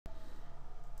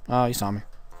Oh, he saw me.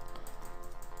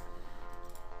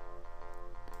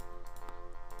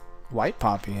 White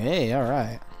poppy. Hey,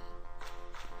 alright.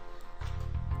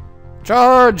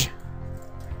 Charge!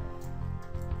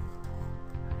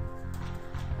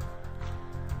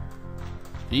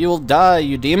 You will die,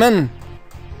 you demon!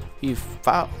 You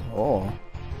foul. Oh.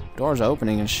 Doors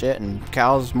opening and shit, and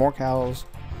cows, more cows.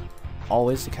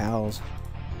 Always the cows.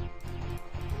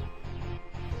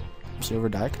 Silver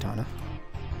dye katana.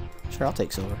 Sure, I'll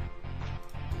take silver.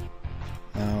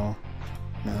 No.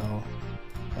 No.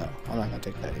 No, I'm not gonna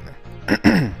take that either.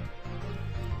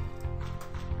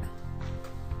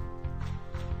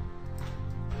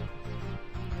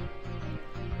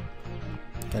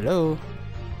 Hello?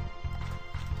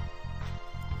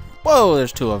 Whoa,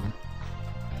 there's two of them.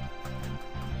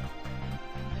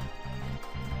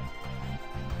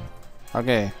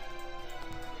 Okay.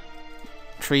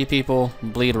 Tree people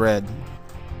bleed red.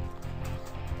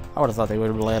 I would have thought they would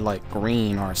have bled like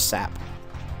green or sap.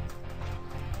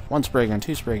 One Spriggan,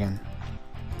 two Spriggan.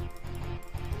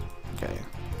 Okay.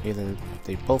 Either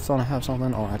they both don't have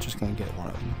something or I just can't get one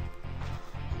of them.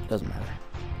 Doesn't matter.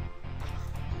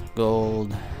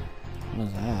 Gold. What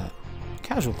is that?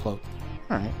 Casual cloak.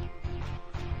 Alright.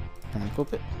 Can I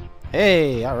equip it?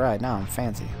 Hey! Alright, now I'm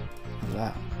fancy. What's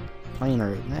that? Plain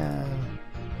root. Nah.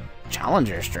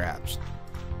 Challenger straps.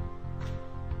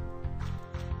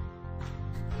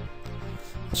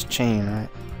 That's chain, right?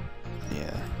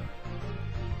 Yeah.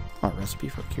 Oh, recipe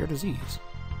for cure disease.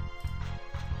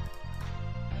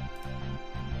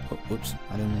 Oh, whoops.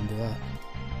 I didn't mean to do that.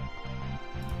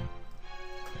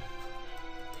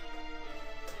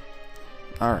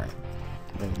 Alright.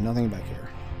 There's nothing back here.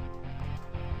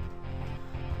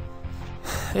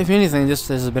 If anything, this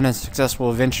has been a successful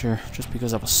adventure just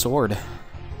because of a sword.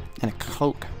 And a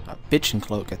cloak. A bitchin'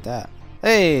 cloak at that.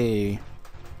 Hey!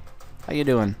 How you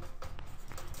doing?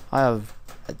 I have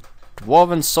a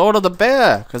dwarven sword of the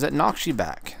bear, because it knocks you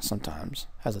back sometimes.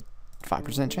 Has a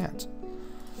 5% chance.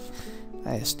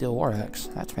 Hey, steel war axe.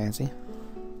 That's fancy.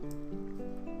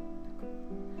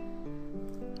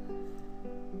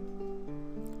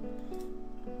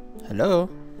 Hello?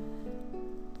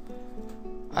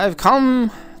 I've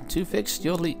come to fix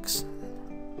your leaks.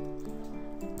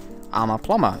 I'm a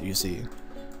plumber, you see.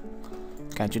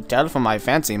 Can't you tell from my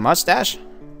fancy mustache?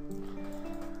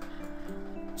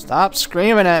 Stop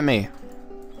screaming at me.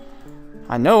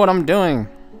 I know what I'm doing.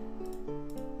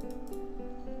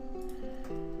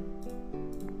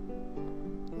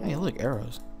 Hey, look,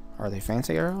 arrows. Are they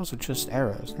fancy arrows or just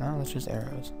arrows? No, it's just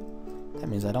arrows. That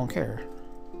means I don't care.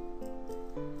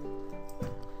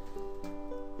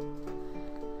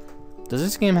 Does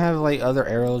this game have like other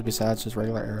arrows besides just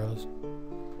regular arrows?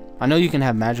 I know you can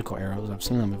have magical arrows. I've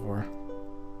seen them before.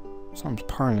 Something's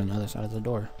purring on the other side of the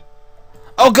door.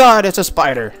 Oh god, it's a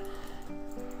spider!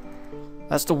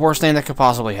 That's the worst thing that could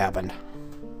possibly happen.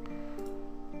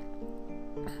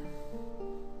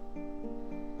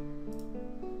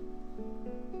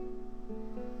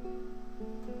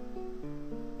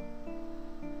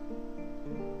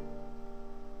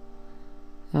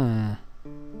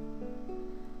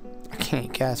 I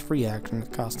can't cast free action,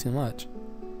 it costs too much.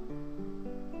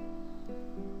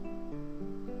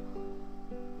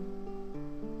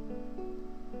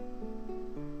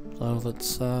 So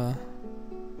let's how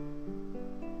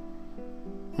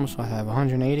much do I have?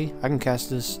 180? I can cast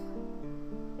this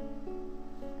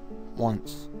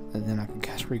once, and then I can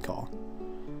cast recall.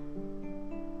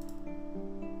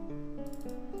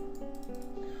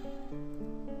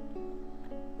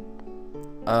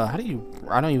 How do you...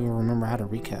 I don't even remember how to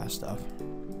recast stuff.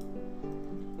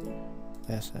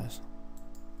 Yes.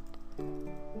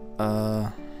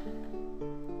 Oh,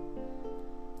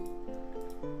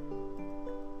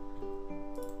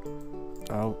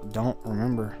 don't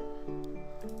remember.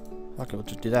 Okay, we'll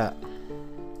just do that.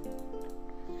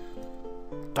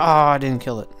 Ah, I didn't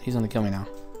kill it. He's gonna kill me now.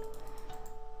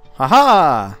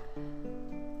 Haha!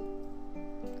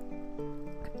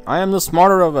 I am the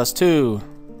smarter of us too.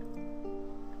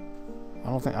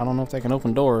 I don't know if they can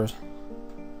open doors.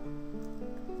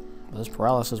 But this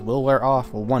paralysis will wear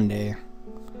off one day.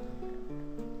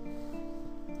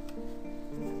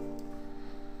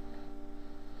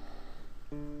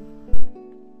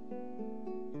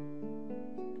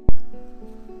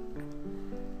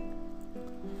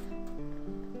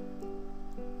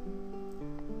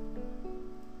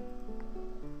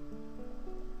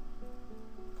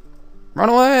 Run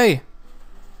away!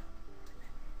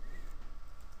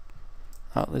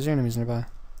 Oh, there's enemies nearby.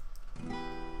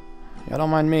 Yeah, don't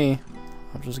mind me.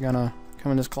 I'm just gonna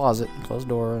come in this closet and close the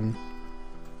door and...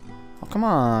 Oh, come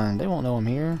on. They won't know I'm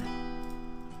here.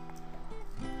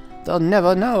 They'll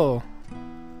never know.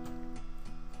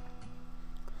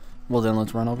 Well then,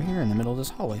 let's run over here in the middle of this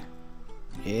hallway.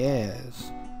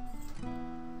 Yes.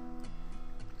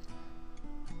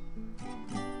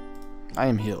 I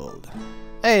am healed.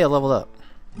 Hey, I leveled up.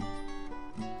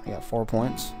 I got 4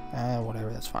 points.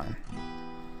 Whatever, that's fine.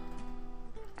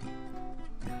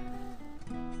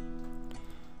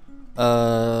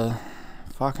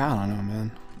 Fuck, I don't know,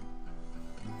 man.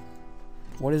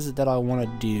 What is it that I want to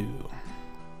do?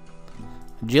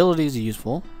 Agility is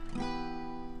useful.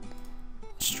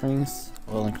 Strength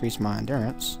will increase my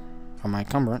endurance. Or my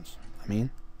encumbrance, I mean.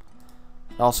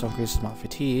 It also increases my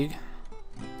fatigue.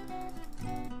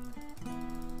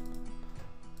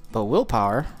 But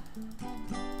willpower,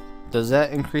 does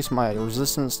that increase my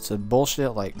resistance to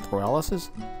bullshit like paralysis?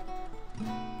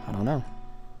 I don't know.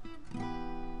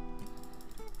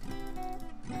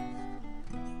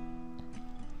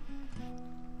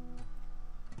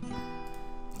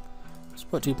 Let's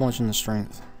put 2 points into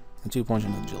strength and 2 points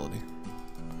into agility.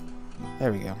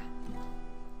 There we go.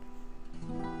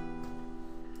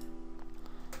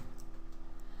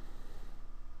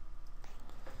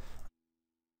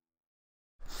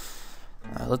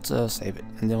 Let's save it,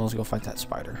 and then let's go fight that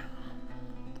spider.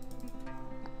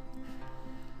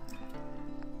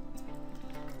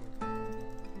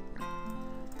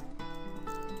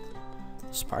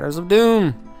 Spiders of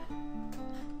Doom!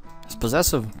 It's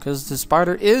possessive, because the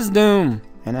spider is Doom,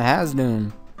 and it has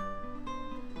Doom.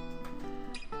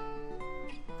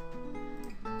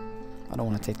 I don't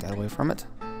want to take that away from it.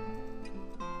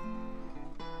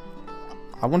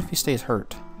 I wonder if he stays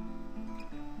hurt.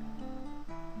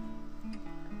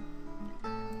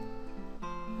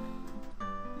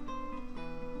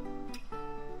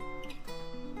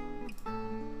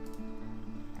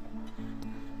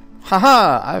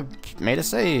 Haha! I've made a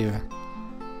save.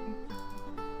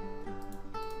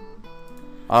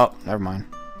 Oh, never mind.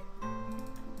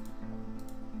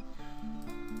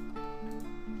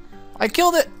 I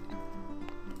killed it!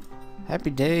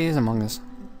 Happy days among us.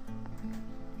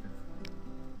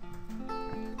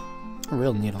 I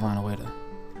really need to find a way to...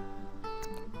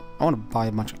 I want to buy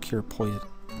a bunch of cure poison.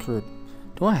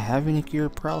 Do I have any cure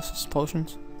paralysis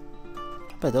potions?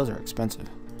 I bet those are expensive.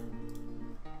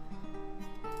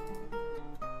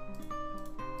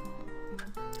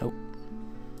 Nope.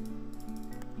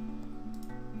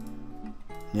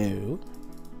 No.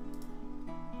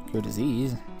 Cure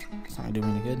disease. It's not doing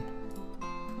any good.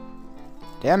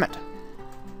 Damn it.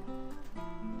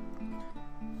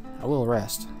 I will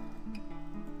rest.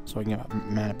 So I can get my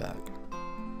mana back.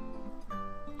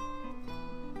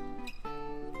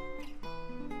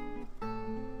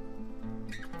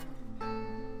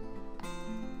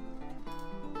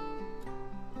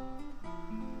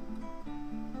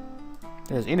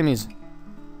 There's enemies.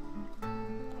 I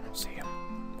don't see him.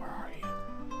 Where are you?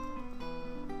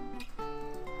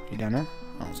 Are you down there?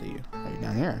 I don't see you. Are you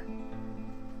down here?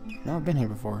 No, I've been here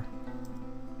before.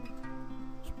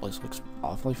 This place looks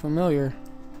awfully familiar.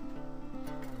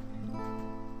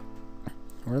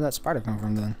 Where did that spider come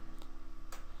from then?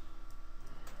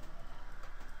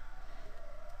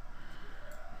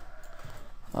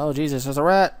 Oh Jesus, there's a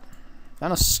rat!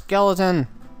 And a skeleton!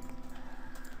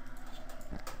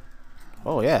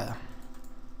 Oh yeah.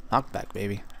 Knockback,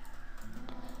 baby.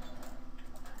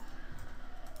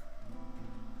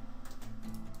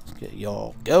 Let's get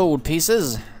your gold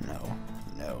pieces. No,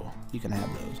 no. You can have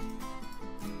those.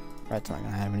 Rat's not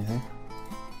gonna have anything.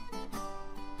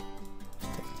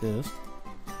 Let's take this.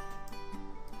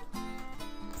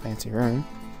 Fancy room.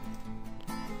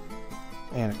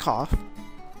 And a cough.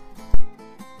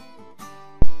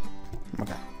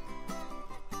 Okay.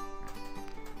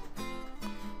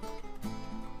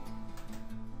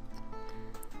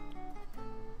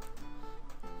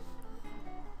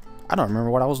 I don't remember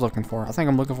what I was looking for. I think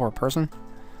I'm looking for a person.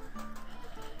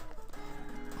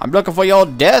 I'm looking for your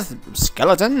death,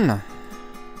 skeleton! And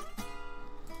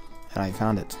I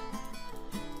found it.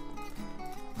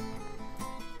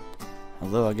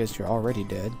 Although I guess you're already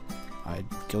dead. I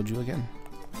killed you again.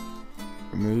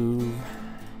 Remove.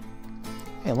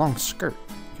 Hey, a long skirt.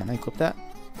 Can I equip that?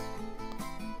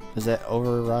 Does that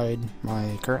override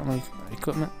my currently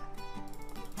equipment?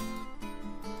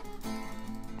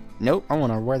 Nope, I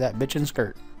want to wear that bitchin'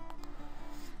 skirt.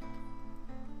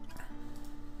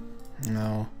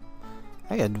 No.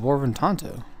 I got Dwarven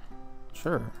Tonto.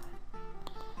 Sure.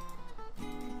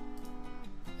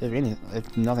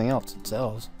 If nothing else, it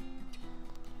sells.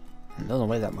 It doesn't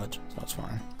weigh that much, so it's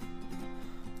fine.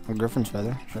 A Griffin's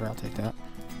Feather. Sure, I'll take that.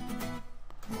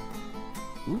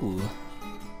 Ooh.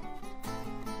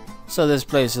 So this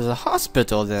place is a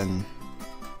hospital then.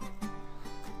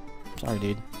 Sorry,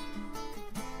 dude.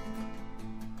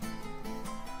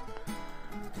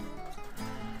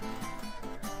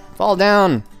 Fall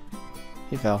down!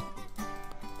 He fell.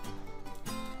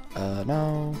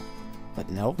 No. But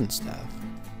an elven staff.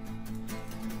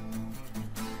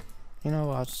 You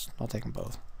know, I'll take them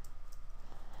both.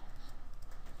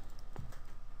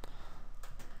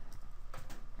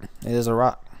 It is a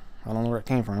rock. I don't know where it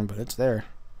came from, but it's there.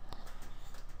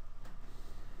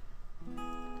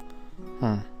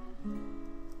 No.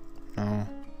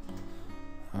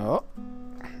 Oh.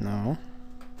 No.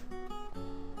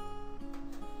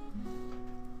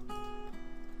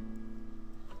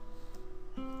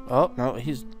 Oh, no,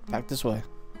 he's back this way.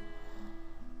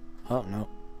 Oh, no.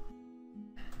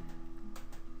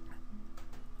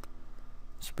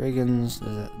 Spriggan's,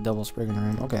 there's a double Spriggan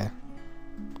room. Okay.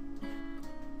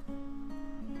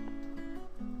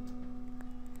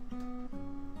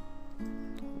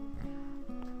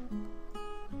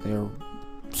 They're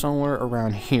somewhere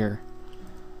around here.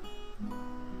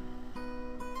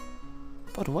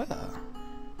 But where?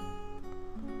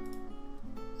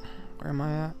 Where am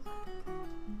I at?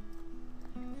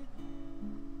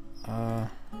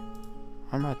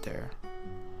 I'm right there.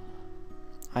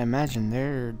 I imagine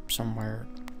they're somewhere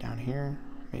down here,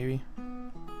 maybe.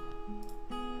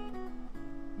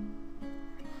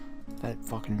 That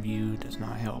fucking view does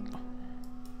not help.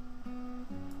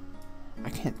 I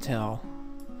can't tell.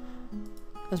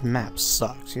 This map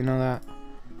sucks, you know that?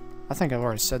 I think I've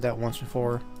already said that once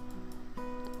before.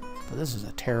 But this is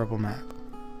a terrible map.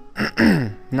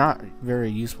 Not very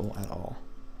useful at all.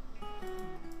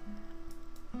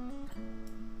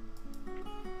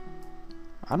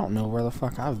 I don't know where the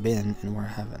fuck I've been and where I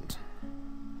haven't.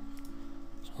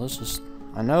 So let's just...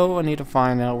 I know I need to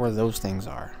find out where those things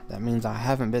are. That means I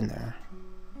haven't been there.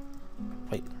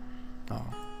 Wait. Oh.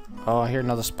 Oh, I hear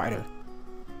another spider.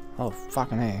 Oh,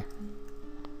 fucking A.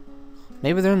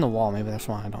 Maybe they're in the wall. Maybe that's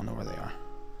why I don't know where they are.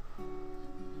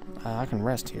 I can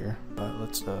rest here, but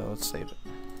let's save it.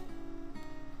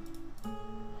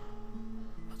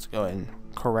 Let's go ahead and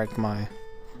correct my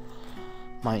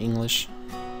English.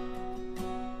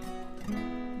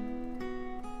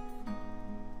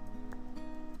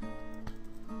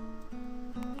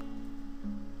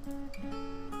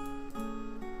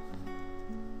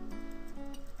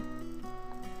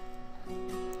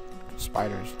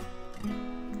 Spiders.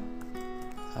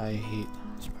 I hate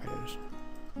spiders.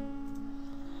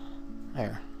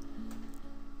 There.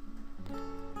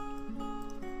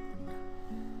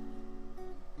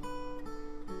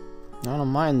 I don't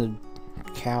mind the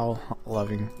cow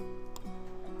loving,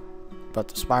 but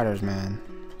the spiders, man.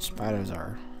 Spiders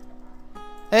are...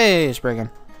 Hey, Spriggan.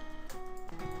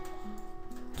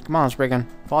 Come on, Spriggan.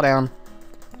 Fall down.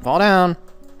 Fall down.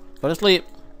 Go to sleep.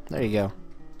 There you go.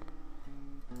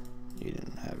 You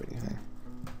didn't have anything.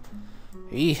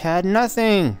 He had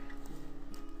nothing.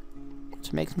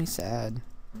 Which makes me sad.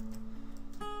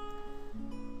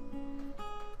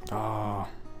 Oh.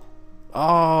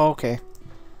 Oh, okay.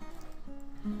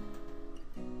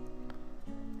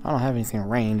 I don't have anything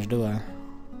ranged, do I?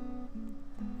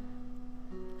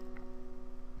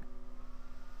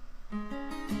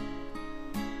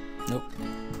 Nope.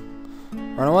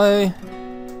 Run away.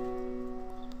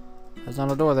 There's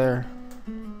not a door there.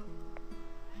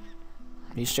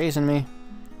 He's chasing me.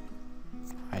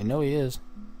 I know he is.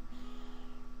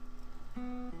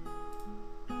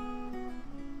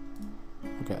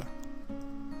 Okay.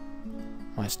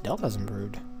 My stealth has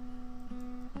improved.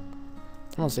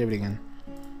 I'm gonna save it again.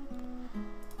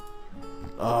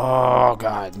 Oh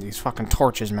god, these fucking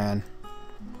torches, man.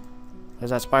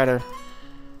 There's that spider.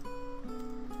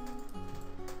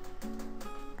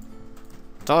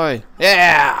 Toy.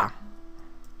 Yeah!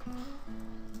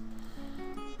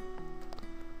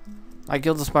 I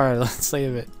killed the spider. Let's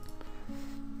save it.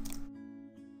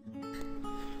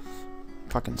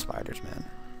 Fucking spiders, man.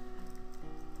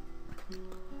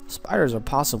 Spiders are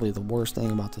possibly the worst thing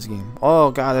about this game.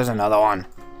 Oh god, there's another one.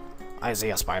 I see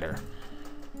a spider.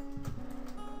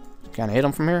 Can I hit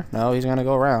him from here? No, he's gonna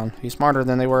go around. He's smarter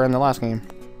than they were in the last game.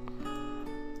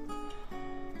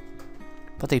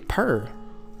 But they purr.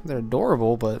 They're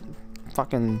adorable, but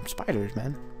fucking spiders,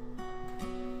 man.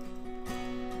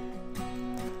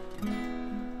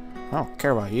 I don't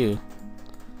care about you.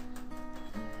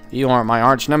 You aren't my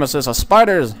arch nemesis of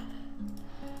spiders.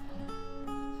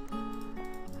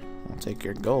 I'll take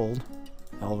your gold,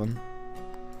 Elven.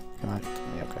 Come on.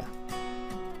 Yeah, okay.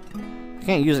 I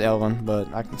can't use Elven,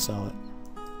 but I can sell it.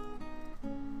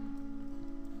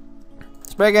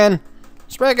 Spriggan!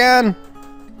 Spriggan!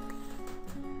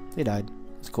 He died.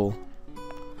 It's cool.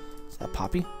 Is that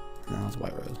Poppy? No, it's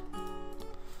White Rose.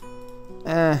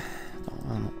 I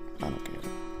don't care.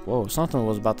 Whoa, something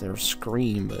was about to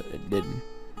scream, but it didn't.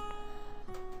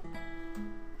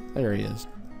 There he is.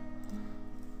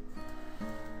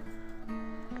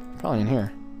 Probably in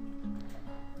here.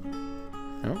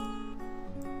 Nope.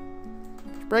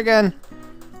 Break in!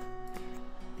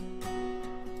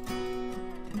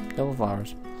 Double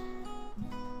flowers.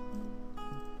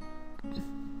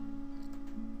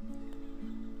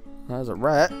 There's a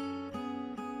rat.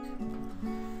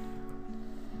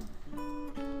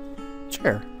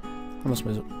 Chair. That must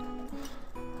be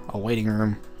a waiting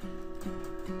room.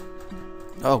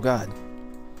 Oh god.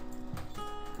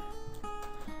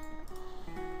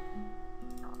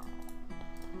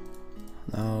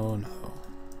 No, no.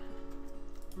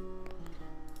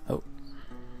 Oh.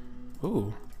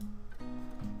 Ooh.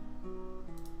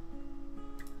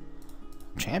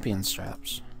 Champion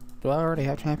straps. Do I already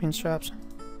have champion straps?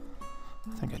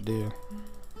 I think I do.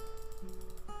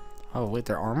 Oh, wait,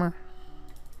 they're armor?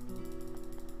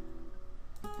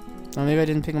 Oh, maybe I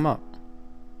didn't pick them up.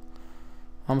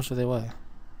 How much do they weigh?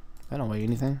 They don't weigh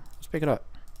anything. Let's pick it up.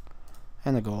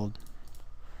 And the gold.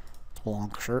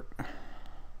 Long shirt.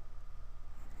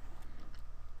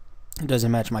 It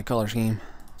doesn't match my color scheme,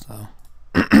 so.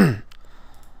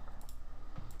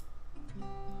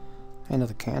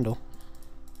 Another candle.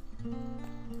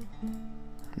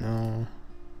 No.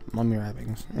 Mummy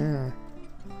wrappings. Yeah.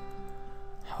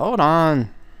 Hold on.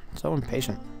 So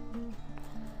impatient.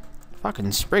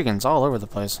 Fucking Spriggans all over the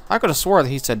place. I could have swore that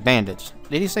he said bandits.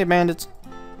 Did he say bandits?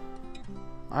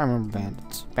 I remember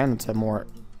bandits. Bandits have more.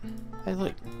 Hey,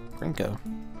 look. Ginkgo.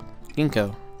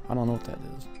 Ginkgo. I don't know what that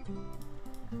is.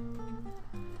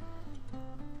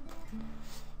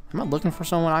 Am I looking for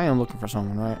someone? I am looking for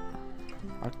someone, right?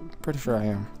 I'm pretty sure I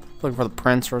am. Looking for the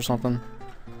prince or something.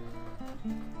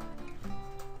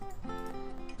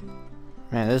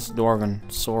 Man, this dwarven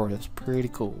sword is pretty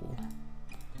cool.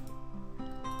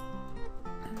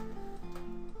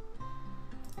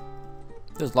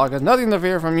 This lock has nothing to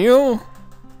fear from you.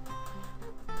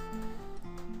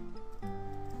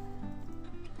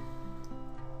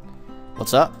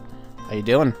 What's up? How you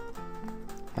doing?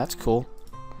 That's cool.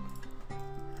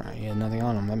 Alright, he had nothing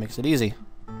on him. That makes it easy.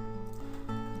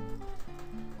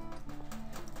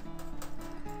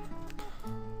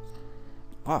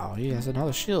 Wow, he has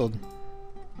another shield.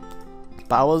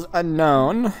 Bowels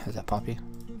unknown. Is that Poppy?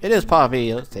 It is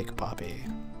Poppy. Let's take a Poppy.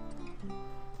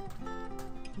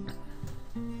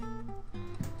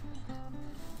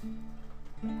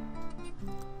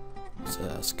 It's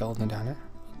a skeleton down there.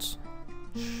 Let's...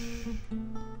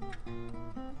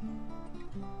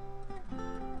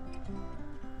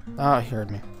 Oh, he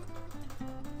heard me.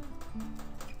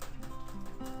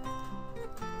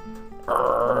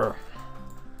 Urgh.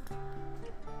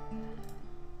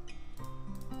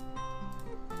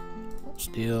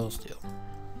 Steal.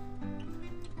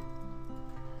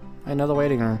 Another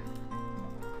waiting room.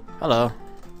 Hello.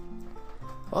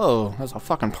 Oh, there's a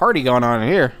fucking party going on in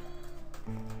here.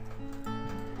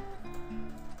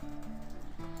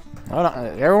 Hold on.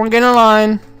 Everyone get in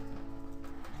line.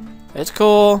 It's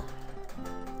cool.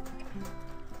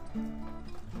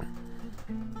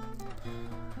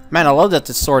 Man, I love that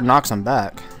this sword knocks him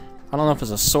back. I don't know if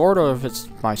it's a sword or if it's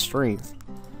my strength.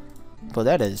 But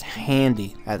that is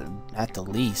handy at the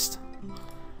least.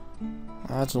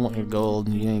 I just want your gold.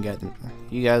 You ain't got.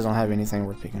 You guys don't have anything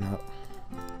worth picking up.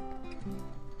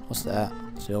 What's that?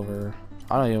 Silver.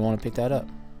 I don't even want to pick that up.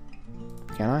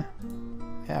 Can I?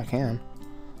 Yeah, I can.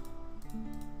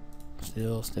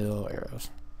 Still arrows.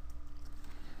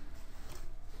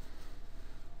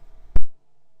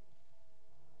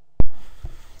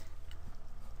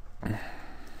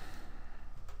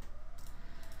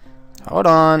 Hold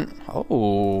on.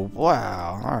 Oh,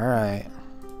 wow. Alright.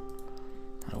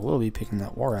 I will be picking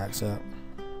that war axe up.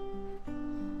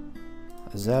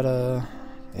 Is that a...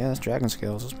 Yeah, that's dragon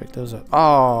scales. Let's pick those up.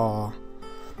 Oh!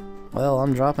 Well,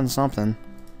 I'm dropping something.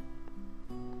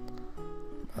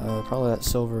 Probably that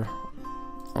silver.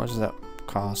 How much does that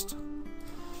cost?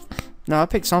 No, I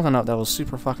picked something up that was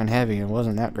super fucking heavy and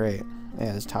wasn't that great.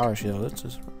 Yeah, this tower shield. Let's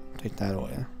just take that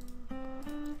away.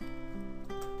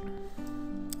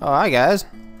 Oh, hi guys.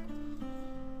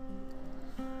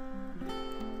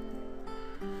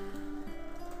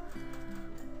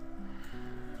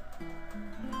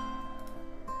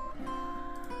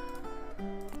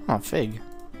 Oh, fig.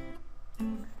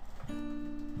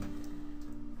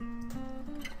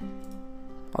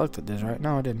 I looked at this, right?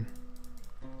 No, I didn't.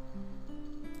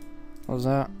 What was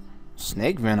that?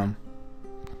 Snake venom.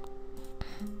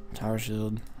 Tower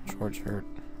shield. Short shirt.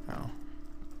 No.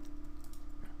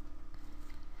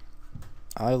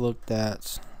 I looked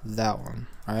at that one,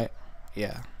 right?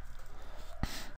 Yeah.